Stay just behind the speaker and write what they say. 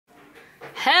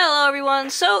Hello everyone,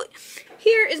 so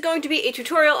here is going to be a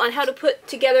tutorial on how to put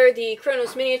together the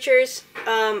Chronos miniatures.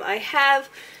 I have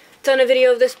done a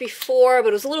video of this before, but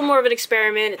it was a little more of an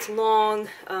experiment. It's long,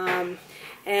 and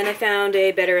I found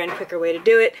a better and quicker way to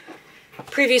do it.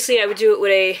 Previously I would do it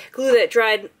with a glue that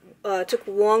took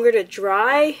longer to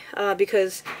dry,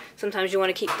 because sometimes you want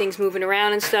to keep things moving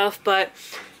around and stuff, but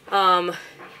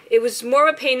it was more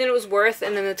of a pain than it was worth,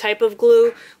 and then the type of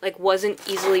glue wasn't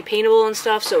easily paintable and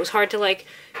stuff, so it was hard to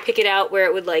pick it out where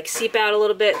it would seep out a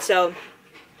little bit. So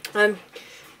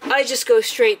I just go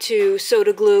straight to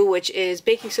soda glue, which is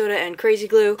baking soda and crazy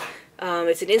glue.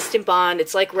 It's an instant bond.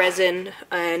 It's like resin,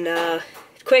 and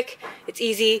quick. It's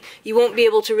easy. You won't be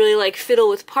able to really fiddle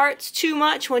with parts too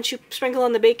much once you sprinkle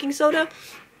on the baking soda,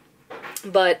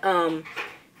 but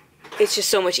it's just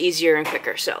so much easier and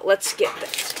quicker. So let's get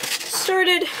that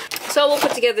started. So we'll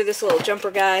put together this little jumper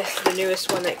guy, the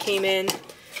newest one that came in.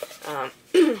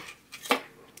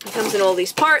 It comes in all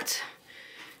these parts.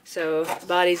 So the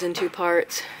body's in two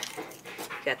parts.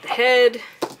 You got the head,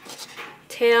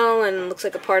 tail, and looks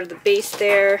like a part of the base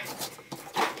there.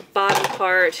 The bottom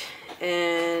part,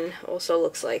 and also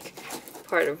looks like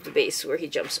part of the base where he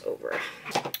jumps over.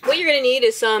 What you're gonna need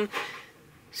is some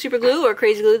super glue or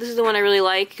crazy glue. This is the one I really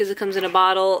like because it comes in a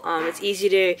bottle. It's easy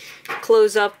to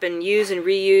close up and use and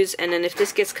reuse, and then if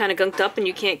this gets kind of gunked up and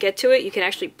you can't get to it, you can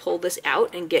actually pull this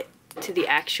out and get to the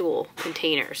actual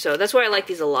container. So that's why I like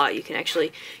these a lot. You can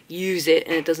actually use it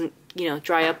and it doesn't,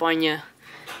 dry up on you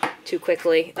too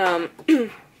quickly. You're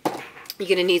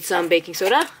gonna need some baking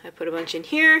soda. I put a bunch in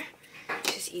here.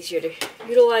 It's just easier to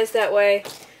utilize that way.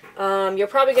 You're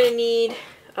probably gonna need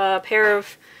a pair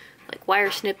of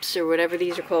wire snips or whatever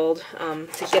these are called,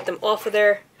 to get them off of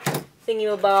their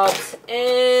thingy-mabobs,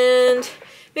 and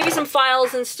maybe some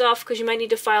files and stuff, because you might need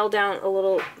to file down a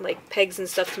little pegs and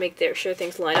stuff to make sure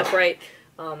things line up right.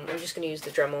 I'm just going to use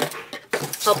the Dremel.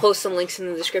 I'll post some links in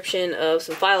the description of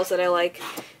some files that I like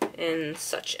and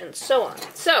such and so on.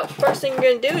 So first thing you're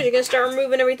going to do is you're going to start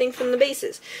removing everything from the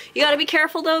bases. You got to be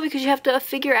careful though, because you have to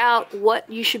figure out what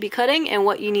you should be cutting and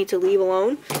what you need to leave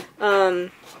alone.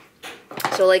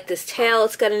 So this tail,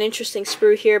 it's got an interesting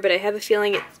sprue here, but I have a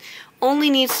feeling it only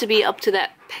needs to be up to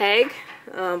that peg,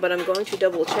 but I'm going to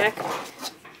double check.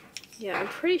 Yeah, I'm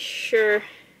pretty sure.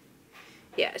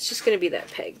 Yeah, it's just going to be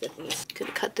that peg that needs.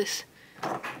 Going to cut this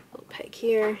little peg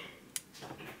here,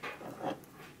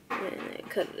 and I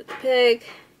cut it at the peg.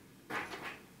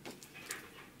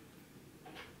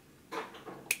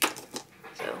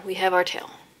 So we have our tail.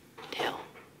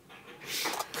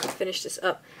 Let's finish this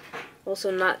up.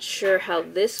 Also not sure how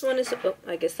this one is, oh,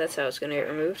 I guess that's how it's going to get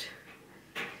removed,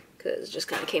 because it just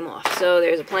kind of came off. So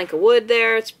there's a plank of wood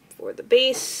there, it's for the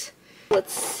base.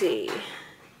 Let's see.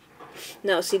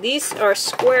 No, see, these are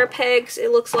square pegs,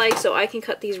 it looks like, so I can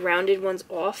cut these rounded ones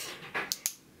off.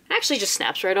 It actually just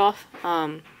snaps right off,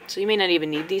 so you may not even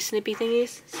need these snippy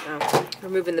thingies. So,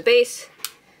 removing the base.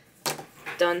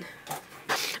 Done.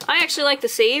 I actually like to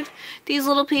save these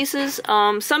little pieces.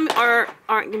 Some aren't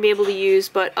going to be able to use,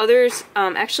 but others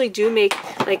actually do make,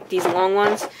 these long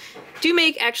ones, do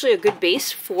make actually a good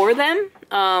base for them.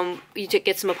 You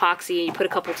get some epoxy and you put a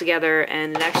couple together,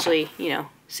 and it actually,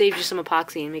 saves you some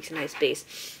epoxy and makes a nice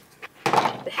base.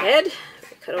 The head,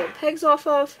 cut all the pegs off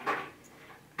of.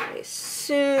 I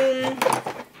assume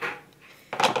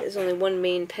there's only one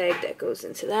main peg that goes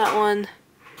into that one.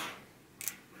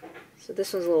 So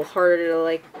this one's a little harder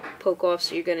to poke off,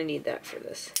 so you're going to need that for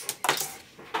this.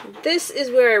 This is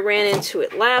where I ran into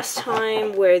it last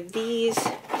time, where these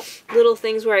little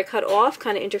things where I cut off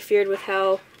kind of interfered with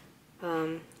how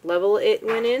level it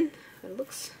went in. It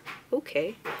looks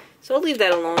okay. So I'll leave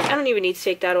that alone. I don't even need to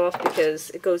take that off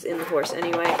because it goes in the horse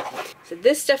anyway. So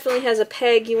this definitely has a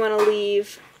peg you want to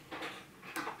leave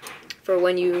for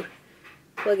when you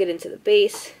plug it into the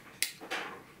base.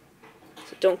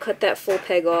 Don't cut that full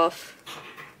peg off.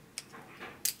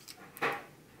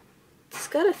 It's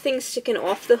got a thing sticking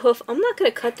off the hoof. I'm not going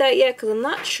to cut that yet because I'm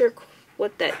not sure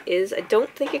what that is. I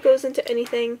don't think it goes into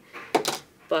anything,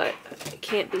 but I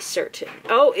can't be certain.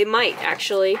 Oh, it might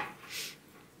actually.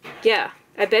 Yeah,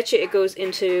 I bet you it goes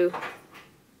into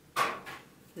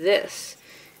this,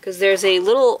 because there's a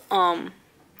little, I don't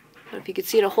know if you can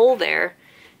see it, a hole there,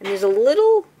 and there's a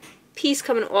little piece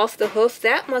coming off the hoof.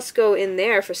 That must go in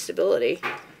there for stability.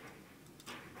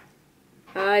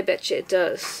 I bet you it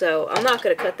does. So I'm not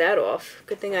going to cut that off.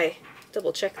 Good thing I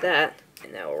double checked that.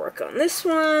 And now we'll work on this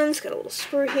one. It's got a little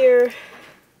sprue here.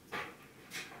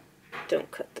 Don't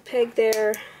cut the peg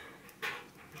there.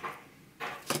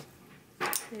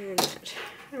 And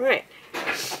alright.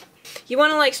 You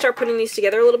want to like start putting these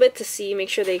together a little bit to see, make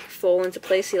sure they fall into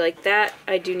place. See, like that,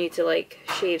 I do need to like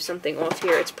shave something off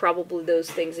here. It's probably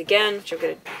those things again, which I'm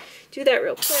going to do that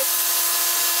real quick.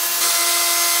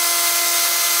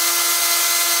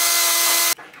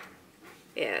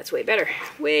 Yeah, that's way better.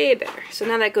 Way better. So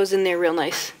now that goes in there real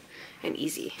nice and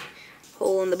easy.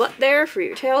 Hole in the butt there for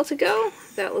your tail to go.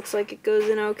 That looks like it goes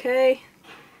in okay.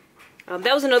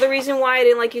 That was another reason why I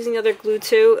didn't like using other glue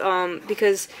too,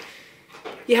 because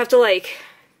you have to like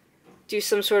do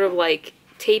some sort of like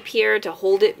tape here to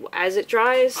hold it as it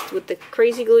dries. With the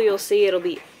crazy glue, you'll see it'll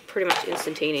be pretty much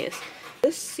instantaneous.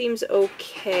 This seems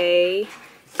okay.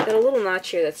 It's got a little notch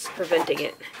here that's preventing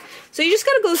it. So you just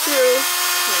gotta go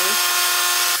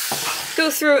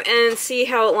through and see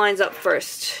how it lines up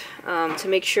first, to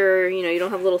make sure, you know, you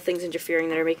don't have little things interfering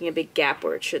that are making a big gap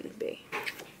where it shouldn't be.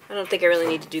 I don't think I really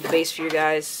need to do the base for you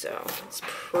guys, so it's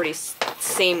pretty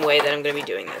same way that I'm going to be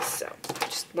doing this. So I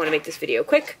just want to make this video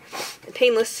quick and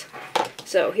painless.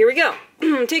 So here we go.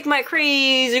 Take my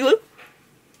crazy glue,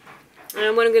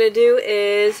 and what I'm going to do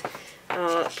is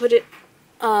put it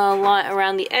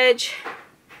around the edge,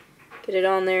 get it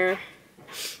on there.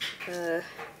 Oh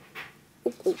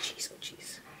jeez, oh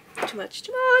jeez. Too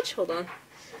much, hold on.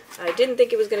 I didn't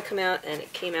think it was going to come out, and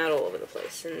it came out all over the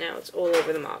place, and now it's all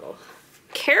over the model.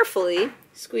 Carefully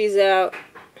squeeze out.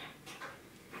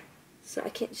 So I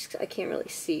can't really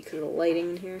see because of the lighting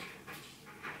in here.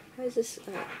 How is this?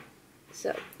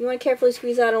 So you want to carefully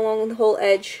squeeze out along the whole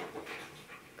edge.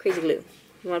 Crazy glue.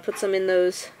 You want to put some in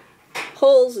those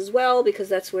holes as well because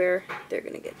that's where they're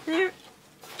going to get there.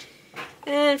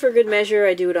 And for good measure,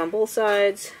 I do it on both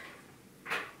sides.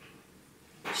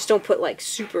 Just don't put like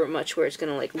super much where it's going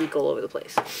to like leak all over the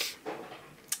place.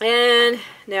 And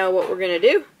now what we're going to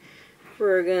do,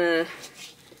 we're going to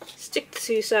stick the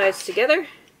two sides together.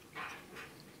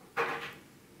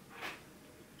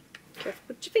 Careful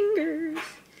with your fingers.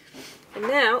 And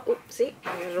now, see,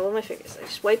 I got it all on my fingers. I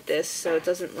just wipe this so it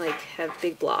doesn't like have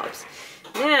big blobs.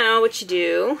 Now what you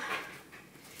do,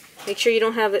 make sure you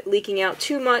don't have it leaking out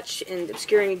too much and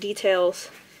obscuring details,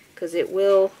 because it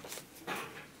will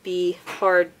be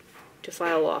hard to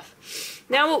file off.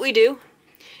 Now what we do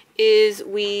is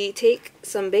we take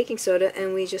some baking soda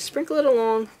and we just sprinkle it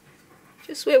along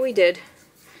just where we did.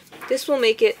 This will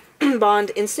make it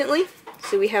bond instantly,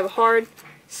 so we have a hard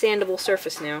sandable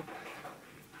surface now.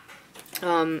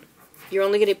 You're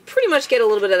only going to pretty much get a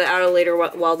little bit of the outer layer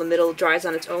while the middle dries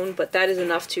on its own, but that is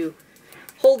enough to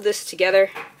hold this together.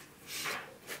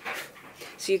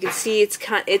 So you can see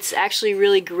it's actually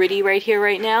really gritty right here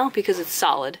right now because it's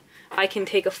solid. I can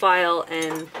take a file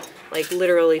and like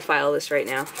literally file this right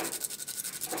now.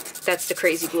 That's the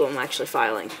crazy glue I'm actually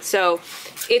filing. So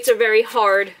it's a very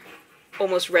hard,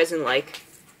 almost resin-like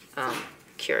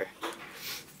cure.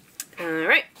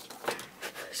 Alright,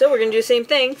 so we're going to do the same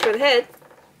thing for the head.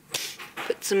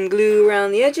 Put some glue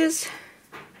around the edges.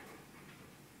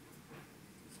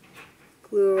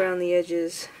 Glue around the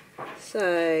edges,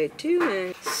 side two,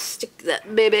 and stick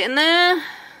that baby in there.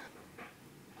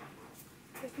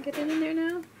 I can get it in there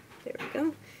now. There we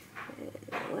go.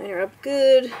 And line her up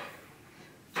good.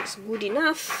 Just good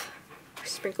enough.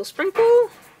 Sprinkle, sprinkle.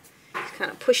 Just kind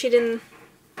of push it in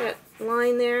that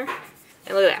line there.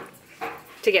 And look at that.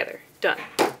 Together. Done.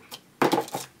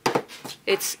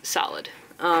 It's solid.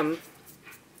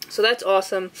 So that's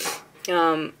awesome.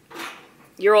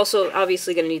 You're also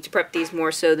obviously going to need to prep these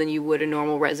more so than you would a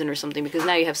normal resin or something, because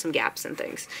now you have some gaps and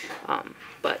things.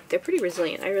 But they're pretty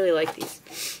resilient. I really like these.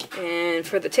 And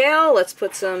for the tail, let's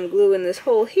put some glue in this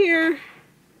hole here.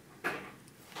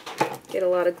 Get a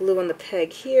lot of glue on the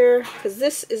peg here, because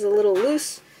this is a little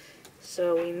loose,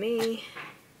 so we may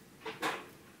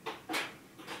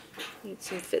need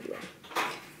some fiddling.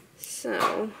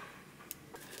 So,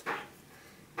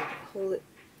 hold it.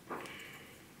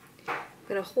 I'm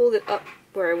going to hold it up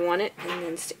where I want it and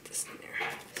then stick this in there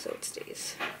so it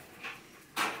stays.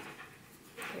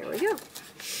 There we go.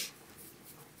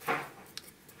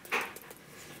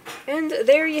 And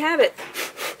there you have it.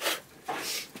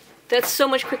 That's so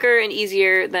much quicker and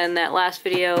easier than that last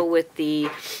video with the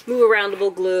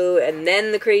move-aroundable glue and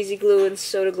then the crazy glue and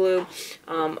soda glue.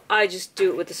 I just do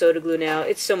it with the soda glue now.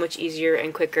 It's so much easier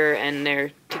and quicker, and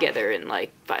they're together in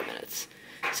like 5 minutes.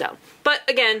 So, but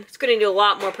again, it's going to do a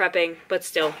lot more prepping, but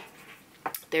still,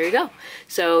 there you go.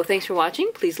 So thanks for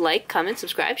watching. Please like, comment,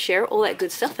 subscribe, share, all that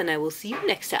good stuff, and I will see you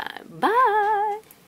next time. Bye!